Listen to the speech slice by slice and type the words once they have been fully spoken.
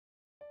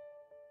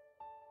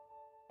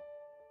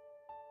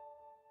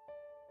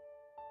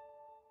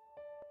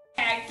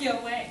back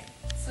your way.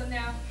 So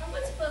now, I'm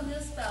going to put a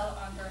little spell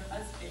on her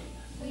husband.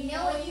 We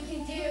know what you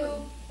can do.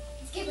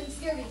 Let's give him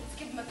scurvy. Let's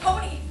give him a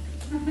pony.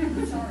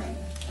 Sorry.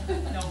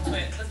 No,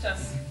 twins. Let's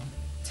just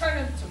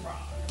turn him to raw.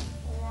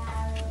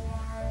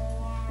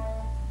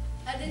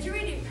 A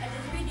didgeridoo.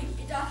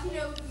 It's off, you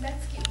know,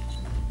 Mmmbeth's cute.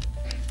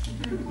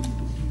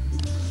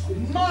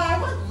 My,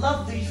 what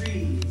lovely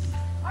trees.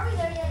 Are we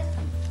there yet?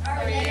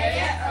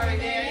 Are we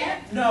there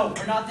yet? No,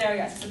 we're not there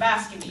yet. Stop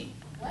asking me.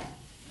 What?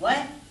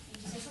 What?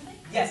 Did you say something?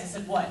 Yes, I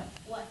said what?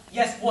 What?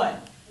 Yes,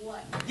 what?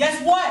 What?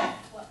 Yes, what?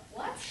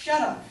 What?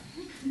 Shut up.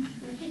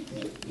 Did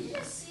you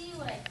just see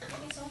what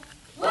I saw?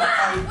 What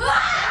are you?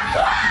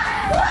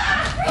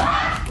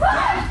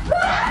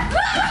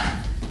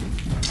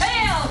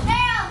 Hail!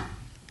 Hail!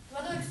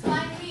 Mother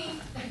explain to me.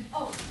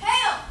 Oh,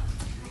 hail!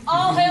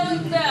 All hail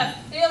Mmmbeth!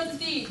 Hail to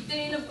thee,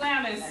 Dane of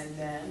Glamis! And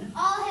then,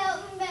 All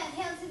hail Mmmbeth,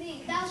 hail to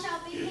thee. Thou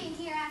shalt be king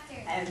hereafter.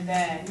 and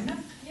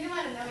then, You don't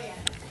want to know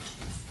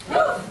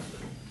yet.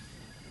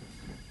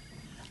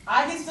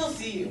 I can still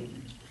see you.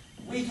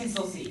 We can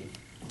still see you.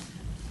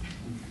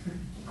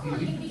 Cool,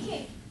 you can be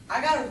king.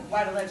 I gotta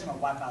write a letter to my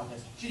wife about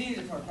this. She needs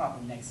it for a proper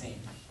next scene.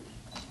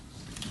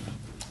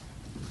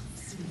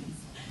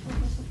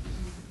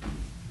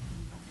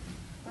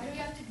 Why do we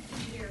have to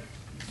be here?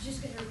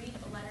 Just gonna read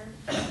a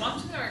letter.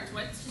 Want to learn,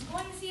 twins? She's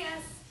going to see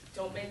us.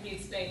 Don't make me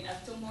explain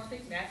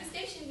ectomorphic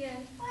manifestation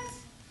again. What?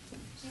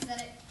 She said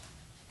it.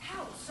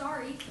 Ow,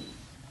 sorry.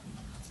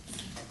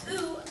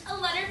 Ooh, a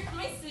letter from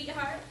my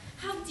sweetheart.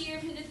 How dear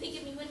of him to think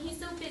of me when he's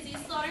so busy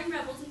slaughtering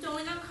rebels and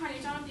doling out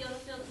carnage on a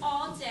battlefield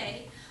all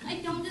day. I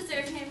don't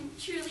deserve him.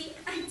 Truly,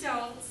 I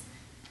don't.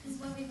 This is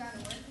what we got to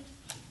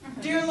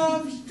work. Dear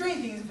love,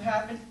 strange things have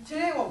happened.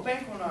 Today while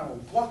Banquo and I were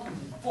walking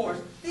through the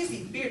forest,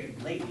 these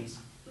bearded ladies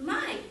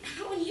My,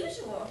 how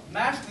unusual.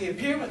 magically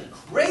appear with the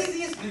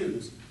craziest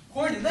news.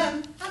 According to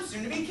them, I'm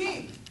soon to be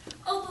king.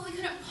 Oh, but we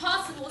couldn't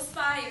possibly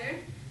aspire.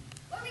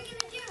 What are we going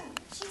to do?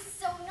 She's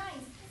so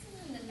nice.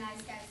 This isn't the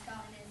nice guy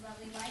Scott and his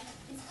lovely wife.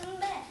 It's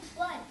Mmmbeth,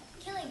 blood,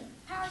 killing,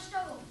 power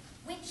struggle,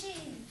 witches.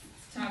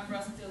 It's time for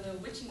us to do a little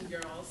witching,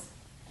 girls.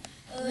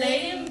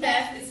 Lady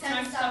Mmmbeth, it's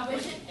time to stop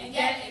wishing and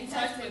get in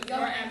touch with your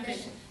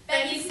ambition.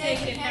 Begging snake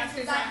and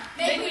hamster's eye,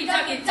 make we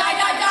duck it, die,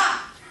 die,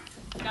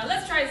 die! Now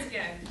let's try this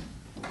again.